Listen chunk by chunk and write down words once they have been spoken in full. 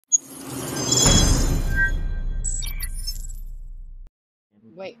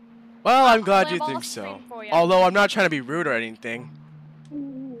Wait. Well, I'm glad you Lamb, I'll think so. scream for ya. Although I'm not trying to be rude or anything.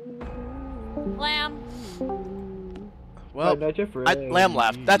 Lamb. Well, Lamb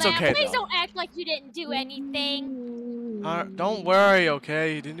left. That's Lamb, okay please though. don't act like you didn't do anything. Don't worry,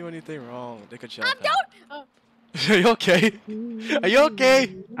 okay? You didn't do anything wrong. Take a chill. Don't. Are you okay? Are you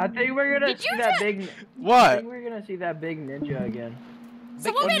okay? I think we're gonna see that big. What? I think we're gonna see that big ninja again.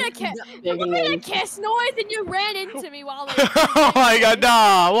 Someone made a kiss noise and you ran into me while they. Oh my god, no!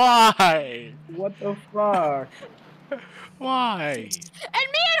 Why? What the fuck? Why? And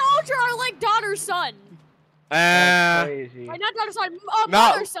me and Ultra are like daughter-son. That's crazy. Not daughter-son,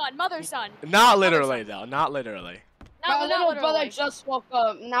 mother-son, mother-son. Not literally though, not literally. My little brother just woke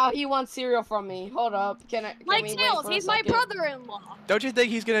up. Now he wants cereal from me. Hold up. Can like we Tails, wait he's for a my second? brother-in-law. Don't you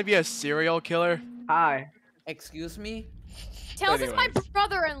think he's gonna be a serial killer? Hi. Excuse me? Tails is my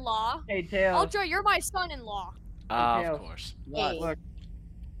brother-in-law. Hey, Tails. Ultra, you're my son-in-law. Of course. Hey. Look.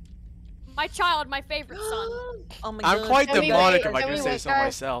 My child, my favorite son. Oh my I'm God. quite Can we demonic wait? if I Can do we say wait, so guys?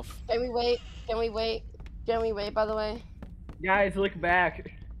 myself. Can we wait? Can we wait? Can we wait, by the way? Guys, look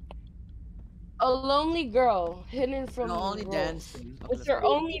back. A lonely girl hidden from No, the only world. dancing. With your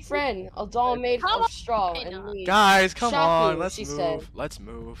only friend, a doll made of straw and leaves. Guys, come on, Shaku, let's she move. said, Let's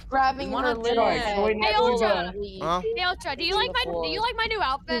move. grabbing We her wanna little dance. head. Hey, Ultra. Huh? Hey Ultra, do you like my new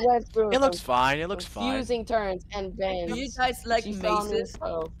outfit? He went through It looks fine. It looks fine. confusing turns and bends. Do you guys like She found maces?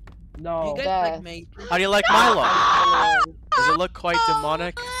 herself. Do No. you guys Death. like maces? How do you like my look? Does it look quite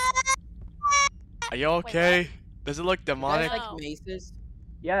demonic? Are you okay? Does it look Do you guys demonic? like No. maces?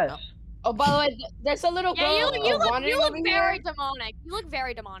 Yes. Oh, by the way, there's a little girl. Yeah, you look wandering over very here. demonic. You look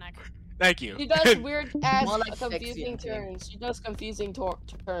very demonic. Thank you. She does weird ass More like confusing sexy, turns. She does confusing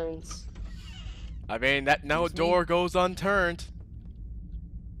turns. I mean, that no Excuse me? door goes unturned.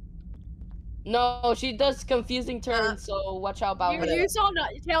 No, she does confusing turns, so watch out about her. You saw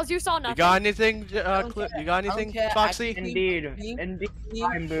Tails. You saw nothing. You got anything? don't care. You got I don't anything, care. Foxy? Indeed. Pink, Indeed. pink.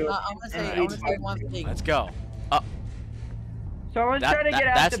 I'm boo. I wanna say one thing. Let's go. Someone's trying to get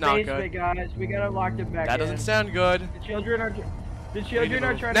out that's the not basement, good. guys. We gotta lock them back That in. doesn't sound good. The children are move.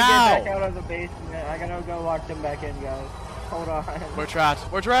 trying to Now! get back out of the basement. I gotta go lock them back in, guys. Hold on. We're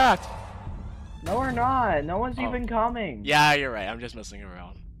trapped. We're trapped. No, we're not. No one's Oh. even coming. Yeah, you're right. I'm just messing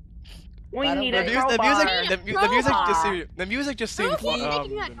around. We I don't need know. a The crowbar. music just seemed Proof he's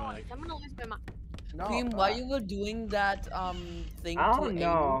making that demonic. noise. I'm gonna lose my mind. No, Team, while you were doing that thing I to don't Amy,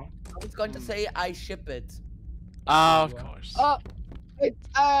 know. I was going to say I ship it. Of course. Oh,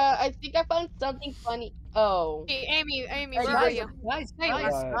 I think I found something funny. Oh. Hey, Amy, Hey, where are guys, you? Guys, Hey,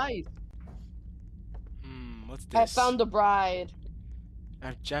 guys. What's this? I found the bride.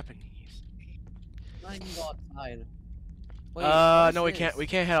 Japanese. I can go outside. Wait, No, what we is can't. this? We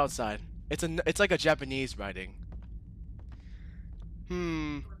can't head outside. It's like a Japanese writing.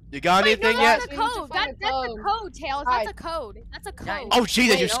 You got Wait, no, anything yet? that's a We need to code. find That's a a code. code, Tails. Hi. That's a code. That's a Yeah, code. Oh,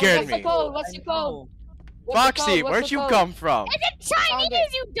 Jesus, you Wait, scared what's me. the code? What's the I code? know. What's the Foxy, code? What's where'd the you code? come from? It's in Found Chinese,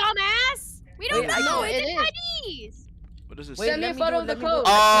 it. you dumbass. We don't Wait, know. I know It's it in is. Chinese. What is this? Wait, Send me a let me photo do of it, the let me do code. it.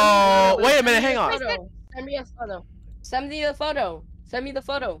 Oh, wait a Send me minute, hang on. photo. Send me a photo. Send me the photo. Send me the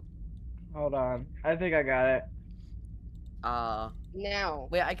photo. Hold on. I think I got it. Now.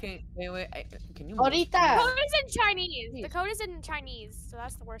 Wait, I can. Wait. Can you? move? The Ahorita. code is in Chinese. The code is in Chinese, so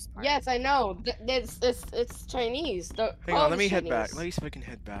that's the worst part. Yes, I know. It's Chinese. The Hang on, code let me is head back. Chinese. Let me see if I can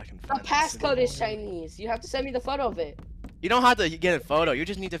head back and The find passcode this. is Chinese. You have to send me the photo of it. You don't have to get a photo. You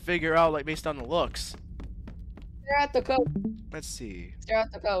just need to figure out like based on the looks. Stare at the code. Let's see. Stare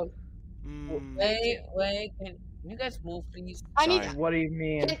at the code. Wait. Can you guys move, please? I need. Sorry. What do you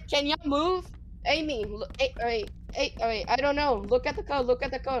mean? Can y'all move? Amy, wait. I don't know. Look at the code. Look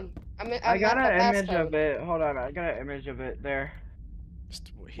at the code. I got at the an image passcode. of it. Hold on. I got an image of it there.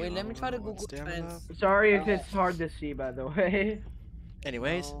 Wait, let me try to Heal, Google stamina. Trends. Sorry if it's hard to see, by the way.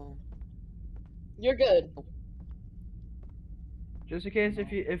 Anyways, No. You're good. Just in case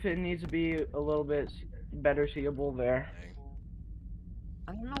if it needs to be a little bit better seeable there.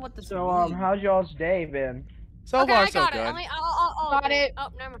 I don't know what this So means. how's y'all's day been? so Okay, far I so got good. it. I'll Got it. Oh,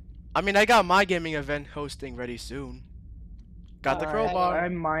 never mind. I mean, I got my gaming event hosting ready soon. Got the Alright, crowbar. I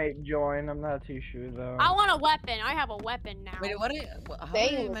might join. I'm not too sure though. I want a weapon. I have a weapon now. Wait, how are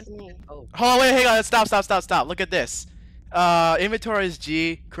Stay you with meant to? me. Oh. Oh wait, hang on. Stop. Look at this. Inventory is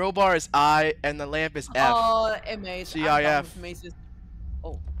G, crowbar is I, and the lamp is F. Oh, mace. CIF. Maces.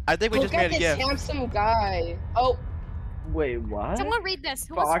 I think we Look just made at a this gift. handsome guy. Oh, Wait, what? Someone read this.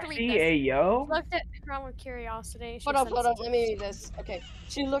 Who wants to read Foxy, this? ayo? Looked at around with curiosity. She hold up. sensed Let me read this. Okay.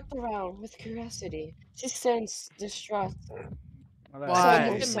 She looked around with curiosity. She sensed distrust.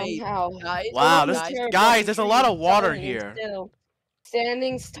 Why? Somehow. Guys, Wow, It was this terrible. guys, there's a lot of water Suddenly here. Still,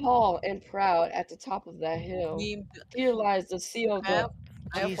 Standing tall and proud at the top of that hill, Cream, here lies the seal of the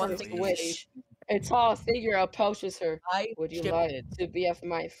I have one first thing. wave. A tall figure approaches her. I Would you shipped like it. to be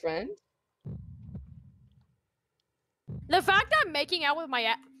my friend? The fact that I'm making out with my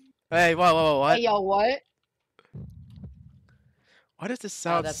ex. Hey, whoa, what? Hey, yo, what? Why does this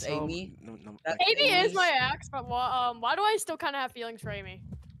sound that's so... Amy. No, That's like, Amy is Amy's. my ex, but why do I still kind of have feelings for Amy?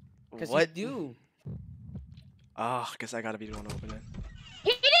 Because you what? do. Oh, I guess I gotta be the one to open it. He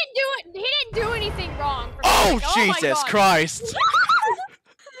didn't do it. He didn't do anything wrong. For Oh, something. my Jesus God. Christ!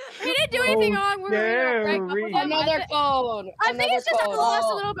 He didn't do anything Oh, wrong. We were gonna break up with Jerry. him. Another code. I think it's just I code. lost a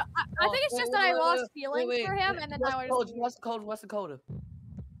Oh. little bit. I think it's just that I lost feelings for him, and then What's I the was. code? What's the code? What's the code? We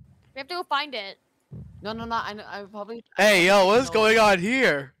have to go find it. No. I know. I probably. Hey, yo, what's know. going on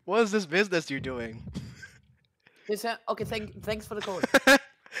here? What is this business you're doing? Okay. Thanks for the code.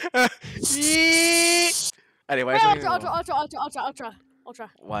 Yeet. Anyways, Wait, moving on. ultra.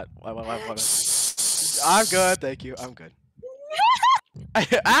 What? I'm good, thank you. I'm good.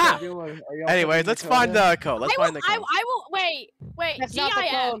 Ah! Anyways, let's find the code. Let's find the code. I will. Wait. That's not the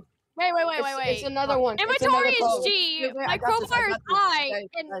GIF. code. Wait. It's another one. It's Inventory another code. is G. Wait, My I got this, profile is I,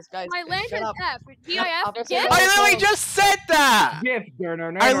 and guys, my length shut is up. F. GIF. That's GIF. another I literally code. just said that! Gift,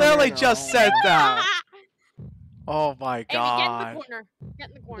 I literally just said that! Oh my Amy, get in the god. corner. Get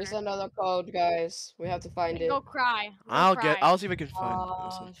in the corner. There's another code, guys. We have to find it. Go cry. Go I'll cry. I'll see if I can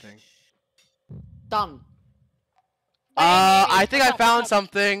find something. Done. I think I found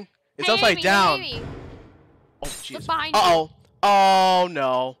something. It's Hey, upside Amy, down. Amy. Oh jeez. Look behind you. Uh-oh. Oh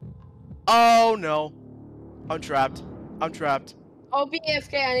no. Oh no. I'm trapped. Oh,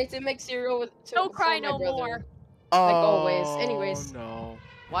 BFK, I need to make cereal with. Don't cry for my no brother. more. Oh always. Anyways. no.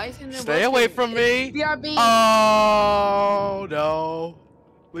 Why isn't it Stay away working? from me. BRB. Oh no.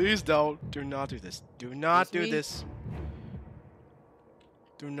 Please don't. Do not do this. Do not Excuse do me? this.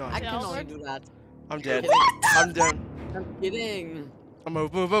 Do not. I do can this. only do that. I'm dead. What I'm dead. I'm kidding.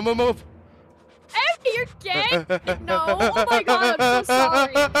 Move. Amy, you're gay? No. Oh my god, I'm so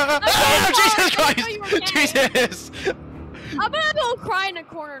sorry. Oh, Jesus sorry. I didn't know you were Christ! gay. Jesus! I'm gonna go cry in a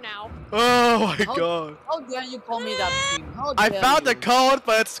corner now. Oh my How- god. How dare you call me that? Team? How I dare found the you? code,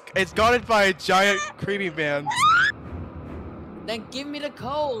 but it's guarded by a giant creepy man. Then give me the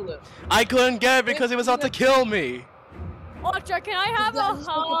code. I couldn't get it because it was out to kill me. Ultra, can I have a Is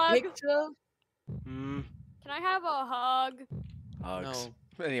that hug? picture? Hmm. Can I have a hug? Hugs.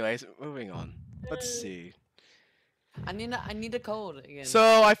 No. Anyways, moving on. Let's see. I need the code again.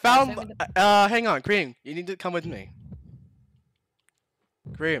 So I found. send me Hang on, Cream. You need to come with me.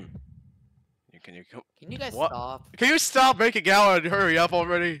 Cream. Can you come? Can you guys What? stop? Can you stop making out and hurry up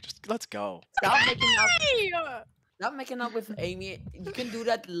already? Just let's go. Stop making up. Hey! Stop making up with Amy. You can do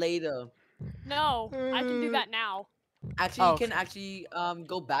that later. No, I can do that now. Actually, Oh, you can actually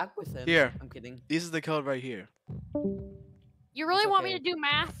go back with him. Here. I'm kidding. This is the code right here. You really It's want me okay. to do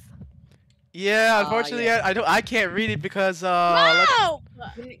math? Yeah, unfortunately, yeah. I can't read it because No!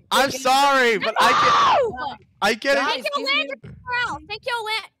 I'm sorry, but No! I get Guys, it. Take your give me lantern out. Take your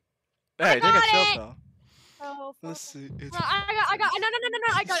lantern. Hey, take a got chill it. spell. Oh, Let's see. It's... I got. No.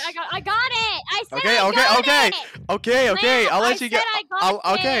 I got it. I said Okay, I okay, got okay. it. Okay. I'll I let you get. said I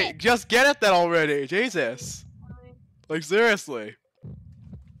got Okay, it. just get it then already. Jesus. Like seriously.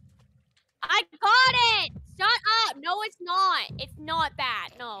 I got it. Shut up. No, it's not. It's not that.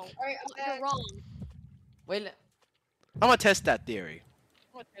 No. Alright, You're wrong. Wait, I'm gonna test that theory.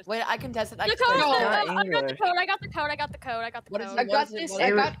 wait. I can test it. I The can code. test it. not I got the English. code. I got the code. What is I it? got What is it? this. What I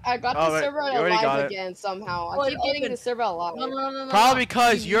is got. it? I got Oh, the wait, server you already got alive it. again somehow. Oh, I keep getting open. the server alive. No. Probably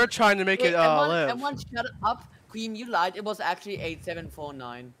because Cream, you're trying to make wait, it live. everyone shut up. Cream, you lied. It was actually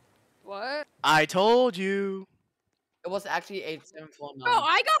 8749. What? I told you. It was actually 8749. Bro,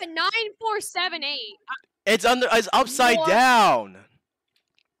 I got 9478. It's upside What? down.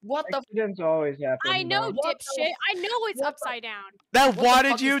 What the? Accidents always happen. I know, bro. What the dipshit. I know it's what the- upside down. Then What the why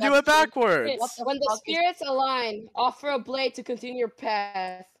did fuck you is do that it backwards? What the When the fuck is- spirits align, offer a blade to continue your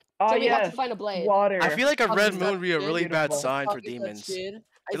path. Oh So we have yes, to find a blade. water. I feel like a fuck red is that moon would be a shit? really bad Beautiful. sign Fuck for is that demons. shit? I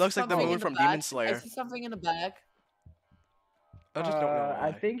It looks see like the something moon in from back. Demon Slayer. I see something in the back. I just don't know I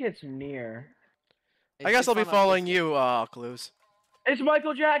why. think it's near. I guess I'll be It's on a- following you, Clues. It's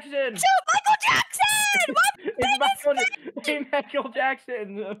Michael Jackson. Michael Jackson! It's Michael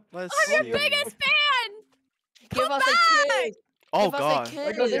Jackson. Let's I'm your see. biggest fan! Give us back! a kiss. Oh Give us a god. kiss.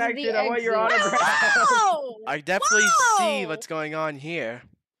 Michael This is the Jackson, I want your exit. autograph. Wow! I definitely see Whoa! what's going on here.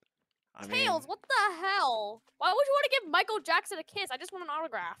 I mean, Tails, what the hell? Why would you want to give Michael Jackson a kiss? I just want an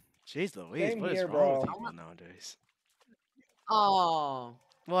autograph. jeez Louise, Same what is here, wrong with bro. people nowadays? Oh.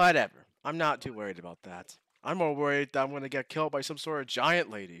 Whatever. I'm not too worried about that. I'm more worried that I'm gonna get killed by some sort of giant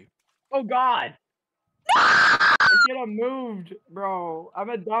lady. Oh God! I should have moved, bro. I'm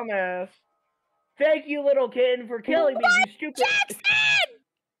a dumbass. Thank you, little kitten, for killing me, you stupid.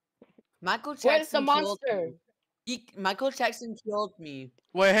 Michael Where's the Jackson killed monster? me. Michael Jackson killed me.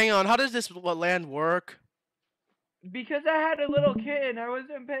 Wait, hang on. How does this land work? Because I had a little kitten, I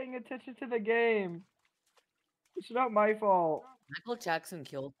wasn't paying attention to the game. It's not my fault. Michael Jackson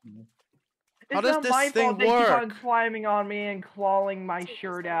killed me. How It's does not this my thing fault they keep on work? climbing on me and clawing my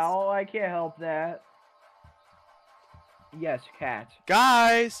shirt out. I can't help that. Yes, cat.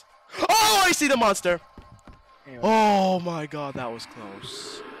 Guys! Oh, I see the monster! Anyway. Oh my god, that was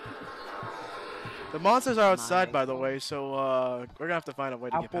close. The monsters are outside, by the God. way, so we're gonna have to find a way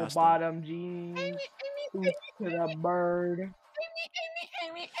to get Apple past them. bottom jeans. Boots to the bird.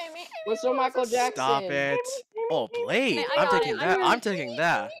 What's up, Michael Jackson? Stop it! Oh, blade! I I'm got taking it, that. I I'm taking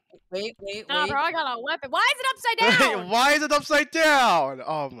that. Wait. Nah, bro, I got a weapon. Why is it upside Wait, down? why is it upside down?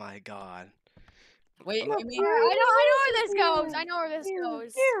 Oh my god. Wait, I know where this goes. I know where this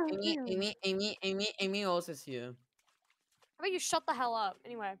goes. Amy also is here. How about you shut the hell up?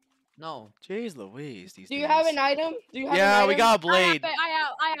 Anyway. No. Jeez Louise, these Do you days. have an item? Do you have an Yeah, item? we got a I have blade. it. I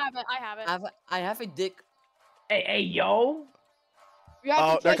have it. I have a dick. Hey, yo! You have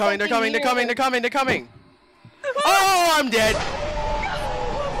Oh, to they're put coming, they're coming, something they're coming, here. they're coming, they're coming! Oh, I'm dead!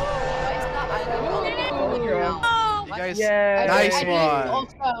 Oh, You guys, Yeah. nice I did it one.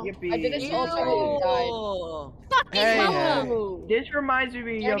 also. I did it also and died. Ew. fucking Hey, welcome. hey. Ooh. This reminds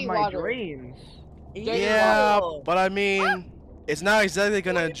me Dirty of my water. dreams. Yeah, Ew. but I mean, it's not exactly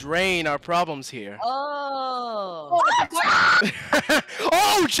gonna drain our problems here. Oh.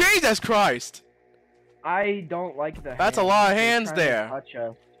 Oh, Jesus Christ! I don't like the That's a hands. lot of They're hands trying to there. touch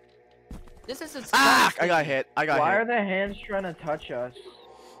us. This is Ah! I got hit. I got Why are hit. the hands trying to touch us?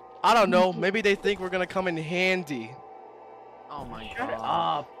 I don't know. Maybe they think we're gonna come in handy. Oh my Shut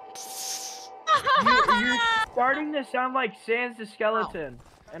god. up. You're starting to sound like Sans the Skeleton.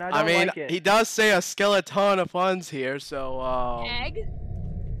 And I don't I mean, like it. he does say a skeleton of funds here, so Egg?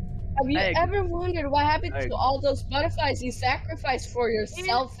 Have you Egg. ever wondered what happened Egg. to all those butterflies you sacrificed for your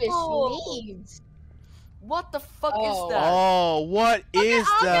selfish Ew. needs? What the fuck Oh. is that? Oh, what is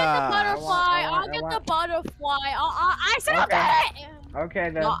I'll get the that? butterfly. I I'll want- get the butterfly. I said I'll Okay. get it. Okay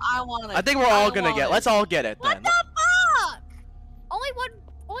then. No, I want it. I think we're all don't gonna want get. it. Let's all get it What then. the fuck?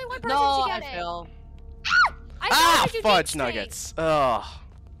 Only one person No, should I get it. fell. I Ah, wanted you fudge jinxed nuggets. Ugh.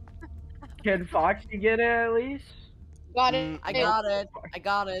 Can Foxy get it at least? Got it. I got it. I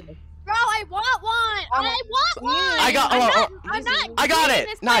got it. Bro, I want one. I want one. I got- I'm not I got leaving it.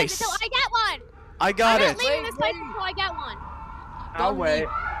 this place Nice. Until I get one. I got I'm it. not leaving Wait, this place wait. until I get one. I'll Don't wait. leave.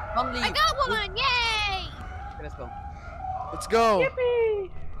 Don't leave. I got one. Yay! Okay, let's go. Let's go. Yippee!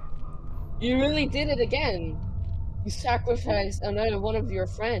 You really did it again. You sacrificed another one of your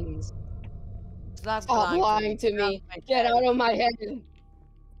friends. Stop Stop lying to me. Get out of my head.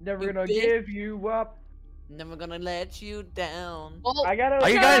 Never You gonna bitch. give you up. Never gonna let you down. Well, I gotta. Are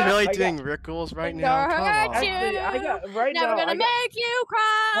you guys really I got- doing rituals right now? Never Come hurt on. you. Actually, I got right Never now. gonna I got, make you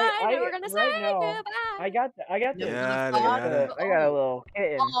cry. I- Never gonna right say now, goodbye. I got the. Yeah, I got a little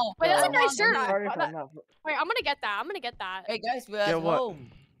kitten. Oh, Wait, that's a so nice shirt. I'm sorry if I- I'm not- Wait, I'm gonna get that. I'm gonna get that. Hey guys, we're at Get what?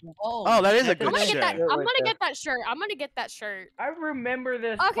 home. Home. Oh, that is a That's good I'm gonna get that. shirt. I'm Right gonna there. get that shirt. I'm gonna get that shirt. I remember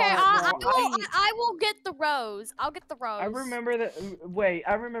this. Okay, part, bro. I will get the rose. I'll get the rose. I remember that. Wait,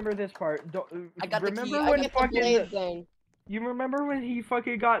 I remember this part. I got the remember key. I when get the fucking. blade then. You remember when he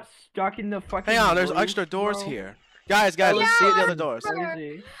fucking got stuck in the fucking. Hang on, there's roof, extra doors bro? here. Guys, let's see the other doors. bro. Where is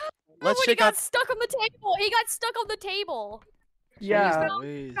he? Let's when he check got out. stuck on the table. He got stuck on the table. Yeah, Jeez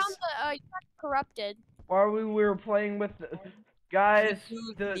Louise. Found the you got corrupted. while we were playing with the guys,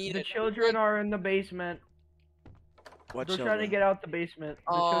 You the needed- children are in the basement. What They're trying to children? get out the basement.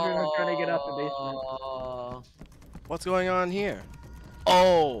 The children are trying to get out the basement. Oh. What's going on here?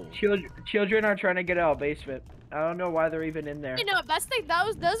 Oh. Children are trying to get out of basement. I don't know why they're even in there. You know, that's the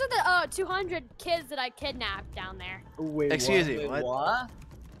those are the 200 kids that I kidnapped down there. Wait, Excuse what? me. Wait, What? what?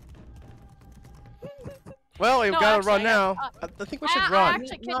 Well, we've No, got to actually, run now. I- I think we should I run.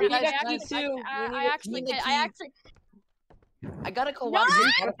 actually No, kidnapped. guys, I guys, actually- too. I- We I need a actually key. kid- I actually. I got a No! co-opted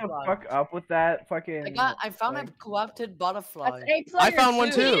Shut the butterfly. fuck up with that fucking. I found a co-opted butterfly. That's A player I found one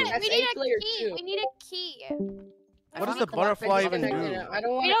too. too. That's We need A a player key. too. We need a key. What does found the a co-opted butterfly even butterfly. do? I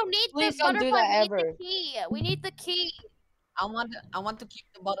don't want. We don't need Please the don't do butterfly. that We need ever. the key. We need the key. I want to keep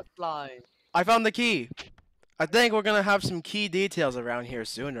the butterfly. I found the key. I think we're gonna have some key details around here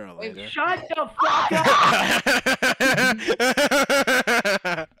sooner or Wait, later. Shut the fuck up!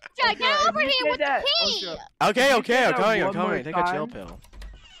 Yeah, get Okay, over if you here said with that- the key. okay. okay, You okay, said I'm that coming, I'm one more coming. Take a chill time. pill.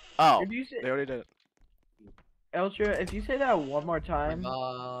 Oh, If you said, they already did it. Ultra, if you say that one more time,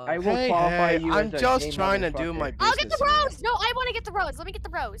 I will Hey, qualify hey, you I'm as a just gay trying to do motherfucker. my I'll get business the here. rose. No, I want to get the rose. Let me get the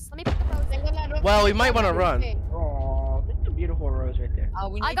rose. Let me put the rose in. Well, we might want to run. Oh, that's a beautiful rose right there.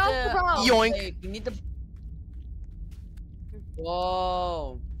 We I need got the the rose. Yoink. We need the.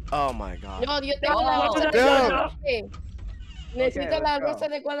 Whoa. Oh my god. No, yo No. tengo la rosa de Dude. Guadalupe. Necesito Okay, la let's go. rosa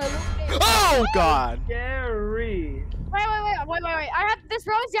de Guadalupe. Oh god. Gary. Wait. I have this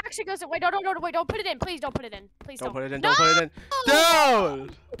rose. Actually goes. Wait, no. Wait, don't put it in. Please don't put it in. Please Don't don't. put it in. No! Don't put it in.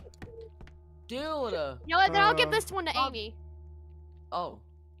 Dude. Dude. You know what? Then I'll give this one to Amy. Oh.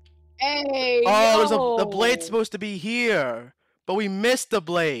 Hey, Oh, there's yo. the blade's supposed to be here, but we missed the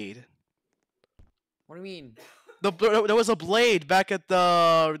blade. What do you mean? There was a blade back at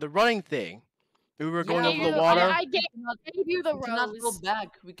the running thing. We were going Yeah, over the water. I gave you the We cannot go rose. back.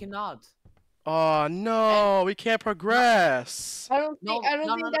 We cannot. Oh no, we can't progress. I don't No, think. I don't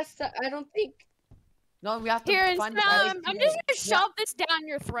no, think no. that's. I don't think. No, we have to Here, find Sam, the I'm blade. just gonna shove this down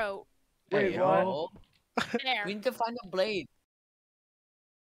your throat. Wait, Hey, what? No. There. We need to find the blade.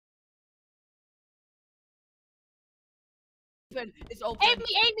 It's open.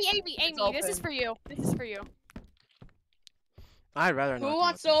 Amy, this is open. for you. This is for you. I'd rather not. Who do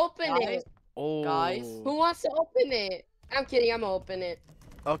wants it. to open Guys, it? Oh. guys? Who wants to open it? I'm kidding. I'm gonna open it.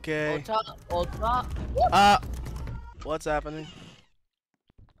 Okay. Ultra. What's happening?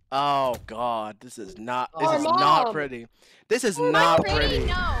 Oh god, this is not. This Our is not mom. pretty. This is Not not pretty, pretty.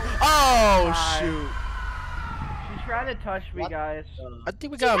 no. Oh Guys. shoot. She's trying to touch me, What? guys. I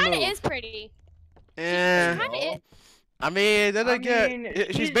think we She gotta kinda move. is pretty. Eh. Kinda is. I mean, then I again, mean,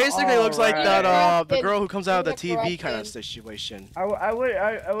 she's she's basically looks like alright. that the Corrupted. girl who comes out of the She's TV kind of corrupted. situation. I would.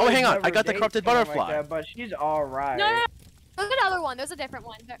 Oh, hang on, I never got the date corrupted someone butterfly. Like that, but she's alright. No. There's another one. There's a different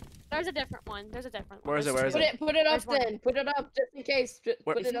one. There's a different one. There's a different one. Where is it? Where is Put it? it. Put it up There's one. then. Put it up just in case.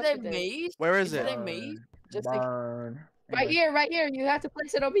 Where- Put it Isn't up there then. maze? Where is Isn't it? there maze? Just like, Burn. right here. Right here. You have to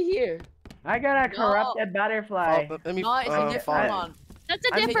place it over here. I got a corrupted butterfly. Let me No, it's a find different it. one. That's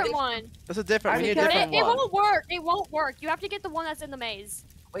a I mean, different it- one. That's a different. We need a Because different It one. won't work. It won't work. You have to get the one that's in the maze.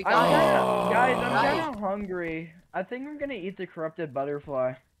 Wait, I'm guys. Oh. guys, I'm Guys. kind of hungry. I think I'm gonna eat the corrupted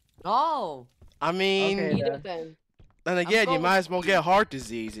butterfly. No. I mean, Okay. Eat Yeah. it then. then again, you going might with as well get heart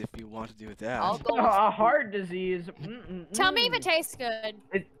disease if you want to do that. I'll go. A heart disease. Tell me if it tastes good.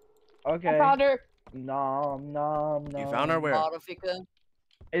 I Okay. found her. Nom nom nom. You found her where? Modifica.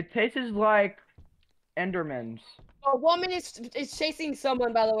 It tastes like Endermans. A woman is chasing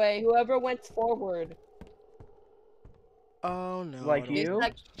someone. By the way, whoever went forward. Oh no. Like I don't- you? Tastes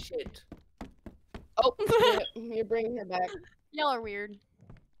like shit. Oh, you're bringing her back. Y'all are weird.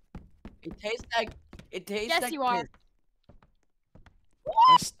 It tastes like. It tastes Yes, like. you are.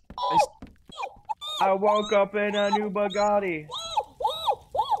 piss. I s- I woke up in a new Bugatti.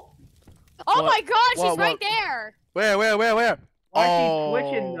 Oh What? my god, she's What? right there. Where? Why Oh. keep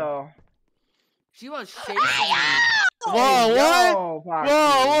twitching though? She was shaking me. Whoa, what? Yo, Whoa, Foxy.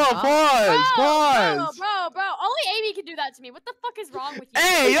 pause, pause. Bro. Only Amy can do that to me. What the fuck is wrong with you?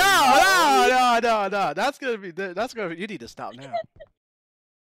 Hey, no. That's gonna be. You need to stop now.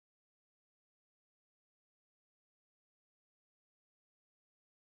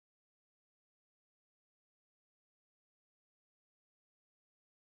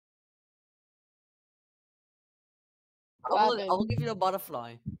 I will give you the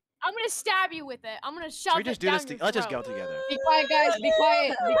butterfly. I'm gonna stab you with it. I'm gonna shove Should we it just do down this? your Let's just throat. go together. Be quiet, guys. Be quiet.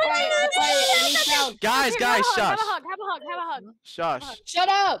 Be quiet. Be quiet. I need sound. Guys, Here, have a shush. hug, have a hug. Shush. Shut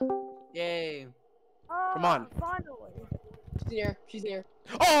up. Yay. Come on. Finally. She's near. She's near.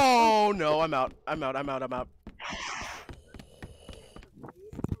 Oh no, I'm out.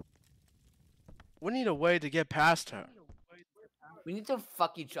 We need a way to get past her. We need to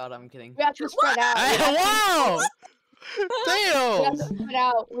fuck each other. I'm kidding. We have to spread out. Hey, wow! We have Damn! to spread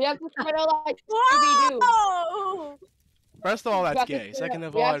out. We have to spread out like Scooby-Doo. Whoa! First of all, We that's have to gay. spread Second out.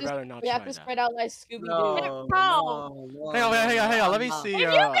 of We all, have I'd to- rather not We try have to that. spread out like Scooby-Doo. No. Hang on. Let me see. If you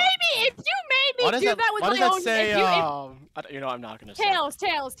made me What does do that? that with What does my that own. say? If You know, I'm not gonna say. tails.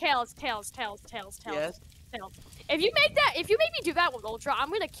 Yes. If you made me do that with Ultra, I'm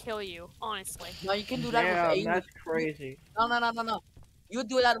gonna kill you. Honestly. No, you can do that with Damn, Amy. that's crazy. No. You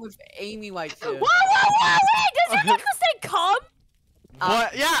do that with Amy right Whoa, there. wait! Does your necklace say come?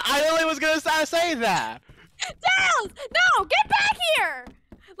 What? Yeah, I only was gonna say that. Tails! No! Get back here!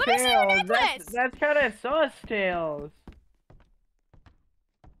 Let me see your Tails, necklace! that's kind of sus, Tails.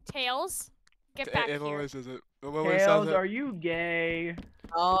 Tails? Get back here. Is it? Tails, are you gay?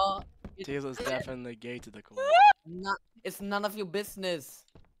 No, Tails is definitely gay to the core. it's none of your business.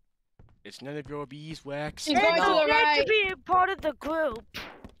 It's none of your beeswax. She's going to the right. be part of the group.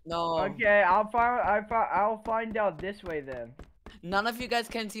 No. Okay, I'll find out this way then. None of you guys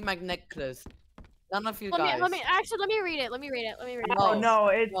can see my necklace. None of you Let guys. me read it. Let me read it. Oh no,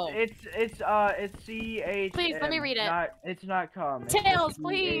 No. it's CH. Please, let me read it. It's not come. It's Tails,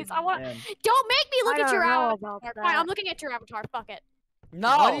 please. I want. CHM. Don't make me look I at your don't know avatar. about Fine, I'm that. looking at your avatar. Fuck it.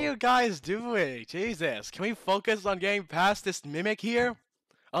 No. What are you guys doing? Jesus, can we focus on getting past this mimic here?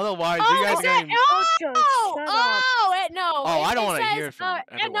 Otherwise, you guys are getting. Oh, Shut up. no. Oh, I don't want to says, hear it from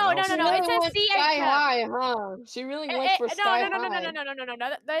everyone no. else. She It really says went CHM. sky high, huh? She really went for sky high. No.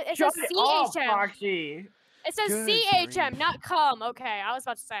 It Shut says it up, CHM. Foxy. It says Good CHM, grief. not come. Okay, I was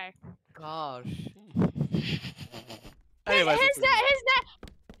about to say. Gosh. Anyways,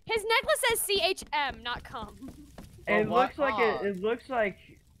 His necklace says CHM, not come. It what? looks like it. It looks like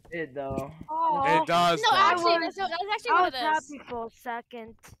it though. it does. No, though. actually, that's actually I what was it is. happy for a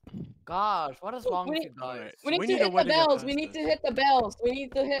second. Gosh, what is wrong with you Alright, guys? so We need to hit way the get bells. past We need to this. hit the bells. We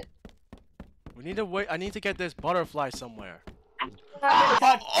need to hit. We need to wait. I need to get this butterfly somewhere.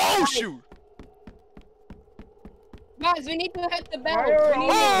 Ah, Oh shoot! guys, we need to hit the bells. Why are We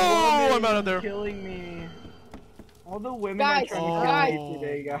need all Oh, the I'm out of women there. killing me? All the women Guys, are trying to kill me Oh,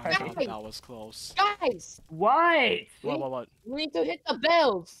 today, my guys. God, that was close. Guys, What? What? we need to hit the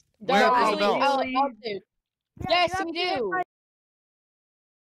bells. Where They're are the actually bells? out there. Yeah, Yes, you have we to hit do. my-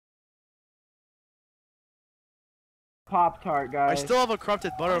 Pop-Tart, I guys. still have a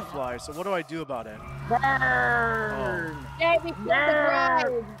corrupted butterfly, so what do I do about it? Burn! Yeah, we killed the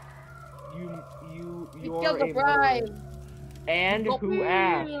bride. You, We you're killed the a bride. murderer. And Go- who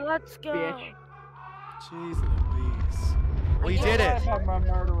asked? Let's go. Bitch. Jeez Louise. Well, you You did know it. I'm a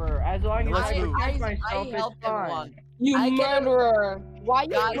murderer. As long as Let's I move. protect myself, it's helped fine. everyone. You I get a- murderer. Why you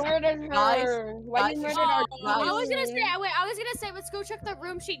Guys, murdered her? guys, Why you guys, murdered our I was gonna say, queen? I was gonna say, let's go check the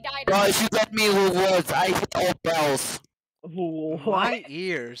room she died in. Guys, you got me rewards. I hit all bells. What? My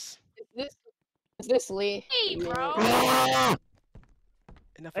ears. Is this Lee? Hey, bro. Enough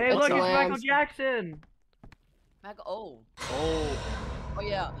Hey, of look, that. it's Michael Lance. Jackson. Oh. Oh. Oh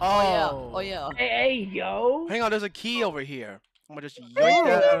yeah. Oh. Oh yeah. Oh yeah. Hey, yo. Hang on, there's a key over here. I'm gonna just yoink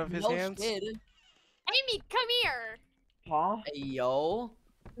that out of his No hands. shit. Amy, come here. Huh? Hey yo.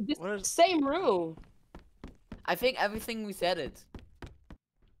 This What is- same room. I think everything we said it.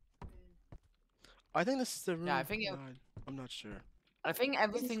 I think this is the room. Yeah, I think it- No, I'm not sure. I think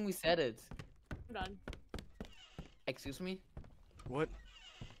everything we said it. I'm done. Excuse me, What?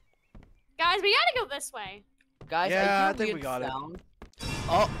 Guys, we gotta go this way. guys. Yeah, I, hear I think weird we got it. sound.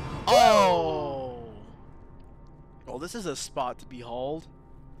 Oh. Oh. Well, this is a spot to behold.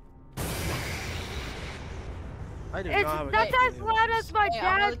 I do It's not have a that's good as feeling loud about as this. my Hey, I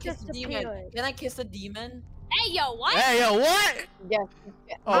wanna dad kiss the demon. disappeared. Can I kiss the demon? Hey, yo, what? Hey, yo, what? Yes.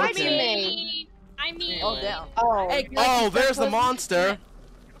 Oh, I okay. mean, Oh damn. Oh. Hey, can I Oh, kiss that there's the person? monster.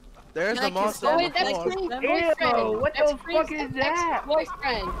 There's Can I the kiss monster them? on Oh, the wait, that's floor. Cream's Ew, boyfriend. what That's the Cream's fuck is that?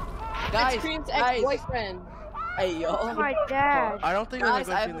 ex-boyfriend. Guys, That's Cream's guys, ex-boyfriend. hey yo. Oh my dad. I don't think I have Guys,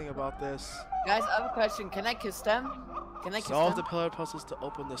 a I good have- feeling about this. Guys, I have a question. Can I kiss them? Can I kiss Solve the them? pillar puzzles to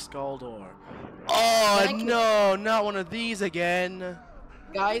open the skull door. Can Oh I kiss- no, not one of these again.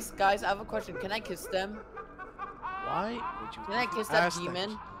 Guys, I have a question. Can I kiss them? Why would you Can I kiss that ask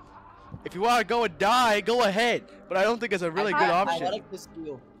demon? If you want to go and die, go ahead. But I don't think it's a really good I option. wanna kiss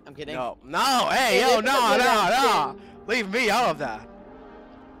you. I'm kidding. No, no, hey, Yeah, yo, this is a no, good no, no. option. Leave me out of that.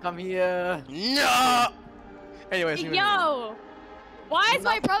 Come here. No. Anyways, you Yo, why is No.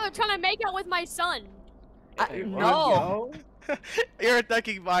 my brother trying to make out with my son? No. Yo. You're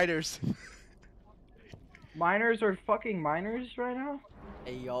attacking minors. Minors are fucking minors right now?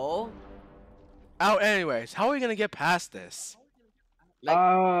 Hey yo. Oh, anyways, how are we gonna get past this? Like,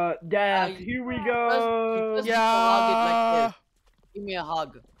 Death. uh, Here we Just go. hug it like Yeah. this. Give me a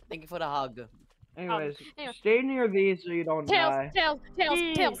hug. Thank you for the hug. Anyways, anyway. stay near these so you don't die. Tails.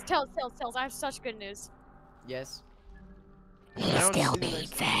 I have such good news. Yes. I don't see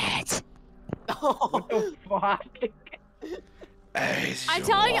this. What the fuck? I'm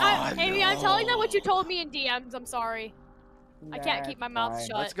telling Amy, I'm telling them what you told me in DMs. I'm sorry. I can't keep my mouth That's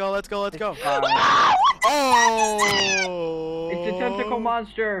shut. Let's go, let's go, let's go. fine. Oh! It's a tentacle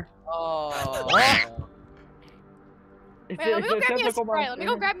monster. Oh. It's Wait, let me go grab me a tentacle Sprite. Let me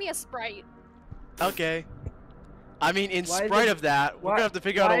go monster. grab me a Sprite. Okay. I mean, in Why is spite it- of that, we're why- gonna have to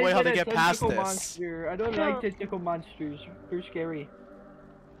figure out why a way is how it to a get past tentacle this. Monster? I don't like tentacle monsters. They're scary.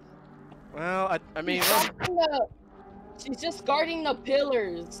 Well, I mean, She's just guarding the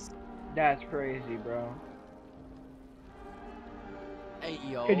pillars. That's crazy, bro. Hey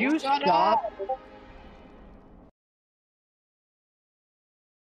yo. Could you Shut stop? up.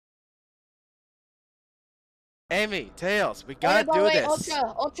 Amy, Tails, we gotta do wait, this.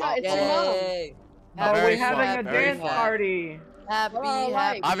 Ultra, it's your mom. Yay. Oh, Very we're having a very dance fun. party. Happy, Alright.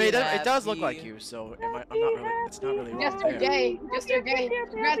 happy. I mean, it does look happy. like you, so it might, I'm not really. It's not really Yes, wrong they're there. gay. Yes, they're gay.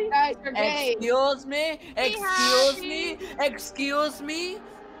 Congrats, guys, you're gay. Excuse me? Excuse me? Excuse me?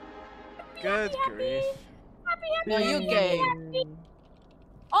 Good grief. No, you gay.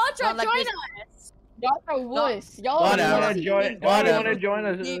 Ultra, Not like join this. us. Y'all are wuss. Y'all Whatever. are Wanna wussy. join? Whatever. You wanna join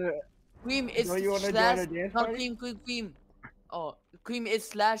us? Cream is Do you wanna join slash. a dance Not party? cream. Oh, cream is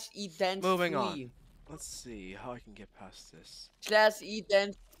slash e dance Moving 3. on. Let's see how I can get past this. Slash e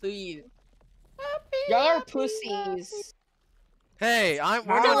dance 3. Y'all are pussies. Hey, we're How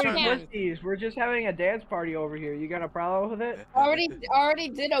not are we trying. pussies? We're just having a dance party over here. You got a problem with it? Already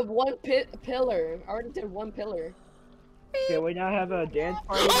did a pillar. Already did one pillar. Can we not have a dance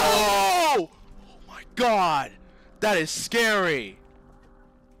party? Oh! Oh my God, that is scary.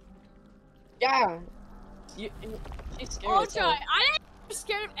 Yeah. She's scared. Ultra, I'm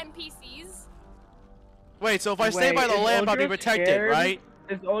scared of NPCs. Wait, so if I stay by the is lamp, I'll be Ultra protected, scared? right?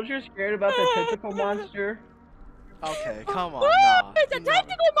 Is Ultra scared about the tentacle monster? Okay, come on, What? nah. It's a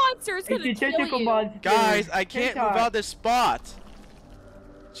tentacle monster. It's gonna It's a kill tentacle you. monster. Guys, I can't move TikTok. out this spot.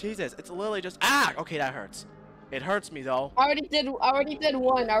 Jesus, it's literally just okay, that hurts. It hurts me though. I already did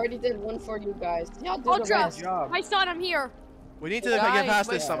one. I already did one for you guys. Y'all do the Ultra, rest. Good job. my son, I'm here. We need to Guys, get past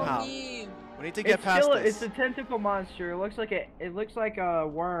wait this for somehow. me. We need to get It's past still, this. it's a tentacle monster. It looks like a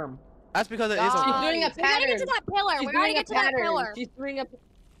worm. That's because it is Guys. a She's worm. doing a We gotta pattern. get to that pillar. She's We gotta doing a get to that pattern. pillar.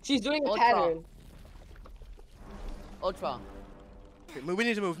 She's doing a Ultra. pattern. Ultra. We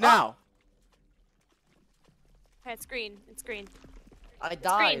need to move now. Okay, it's green. It's green. I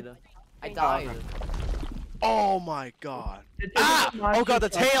died. I Green. died. Oh my God. The tentacle Ah! Oh God, the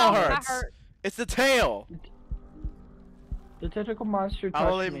monster tail Oh, that hurts. hurt. It's the tail. The tentacle monster I touched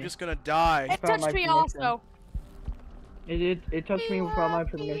believe me. I'm just gonna die. It Without my touched me permission. also. It touched me without my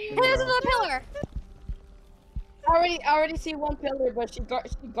permission. Hey, this is bro. the pillar. I already see one pillar, but she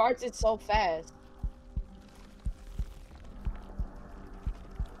guards it so fast.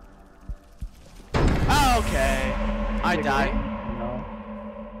 Okay. I died. No.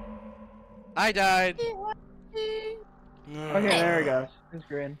 I died. Okay, there we go. It's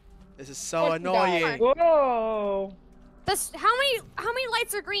green. This is so What annoying. Whoa! This, how many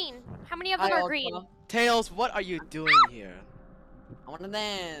lights are green? How many of them Hi, are Ultra. green? Tails, what are you doing here? I wanna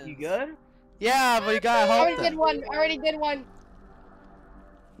dance. You good? Yeah, but you gotta I help already did them. one. I already did one.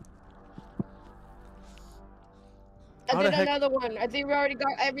 I How the did heck- another one. I think we already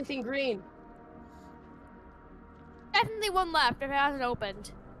got everything green. Definitely one left if it hasn't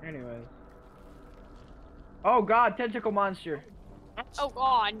opened. Anyways. Oh God, tentacle monster. Oh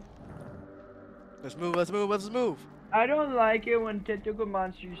god. Let's move, let's move, let's move. I don't like it when tentacle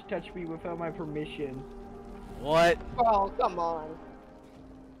monsters touch me without my permission. What? Oh, come on.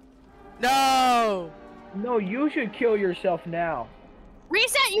 No! No, you should kill yourself now.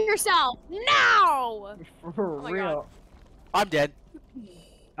 Reset yourself now. For Oh my real. God. I'm dead.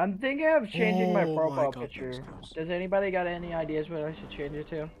 I'm thinking of changing my Oh my profile God, picture. those ghosts. Does anybody got any ideas what I should change it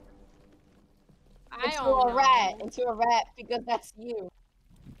to? I Into don't a know. rat. Into a rat because that's you.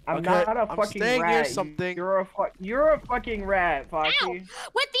 I'm Okay, not a I'm fucking staying here rat. something. You're a fucking rat, Foxy. Ow!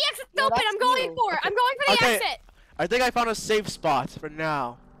 With the exit No, open, that's I'm going you. for it. I'm going for the Okay. exit. I think I found a safe spot for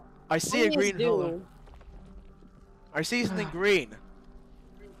now. I see a Please green do. pillar. I see something green.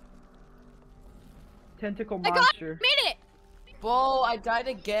 Tentacle I got monster. made it. Whoa, I died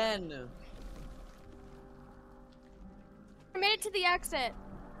again. I made it to the exit.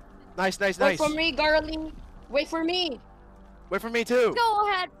 Nice, nice, Wait nice. for me, girlie. Wait for me. Wait for me too. Go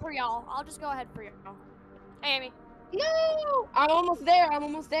ahead for y'all. I'll just go ahead for y'all. Hey, Amy. No! I'm almost there. I'm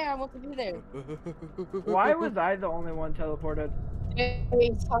almost there. I want to be there. Why was I the only one teleported?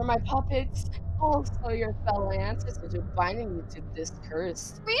 These are my puppets. Also, your fellow ancestors are binding you to this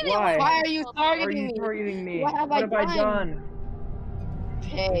curse. Really? Why? Why are you Why are targeting you me? targeting me? What have I I done?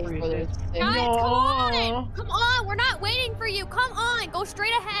 Pay for this thing. Guys, come on! No. Come on! We're not waiting for you. Come on! Go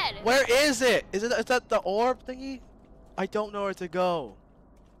straight ahead. Where is it? Is that the orb thingy? I don't know where to go.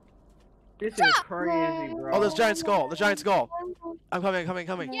 This is crazy, bro. Oh, there's giant skull. The giant skull. I'm coming,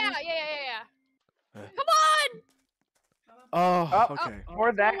 coming. Yeah. Uh. Come on! Oh, Oh. okay.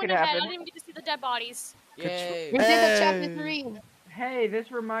 Or that I could went ahead. I happen. didn't even get to see the dead bodies. Yay. We did the chapter Hey. 3. Hey,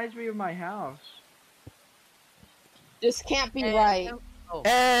 this reminds me of my house. This can't be Hey, right. Oh.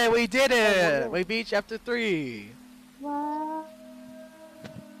 Hey, we did it! We beat chapter 3.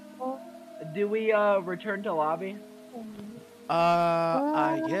 Do we return to lobby?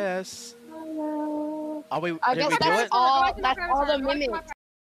 I guess. Are we? I Did guess we do that's it? all. That's all the mimics.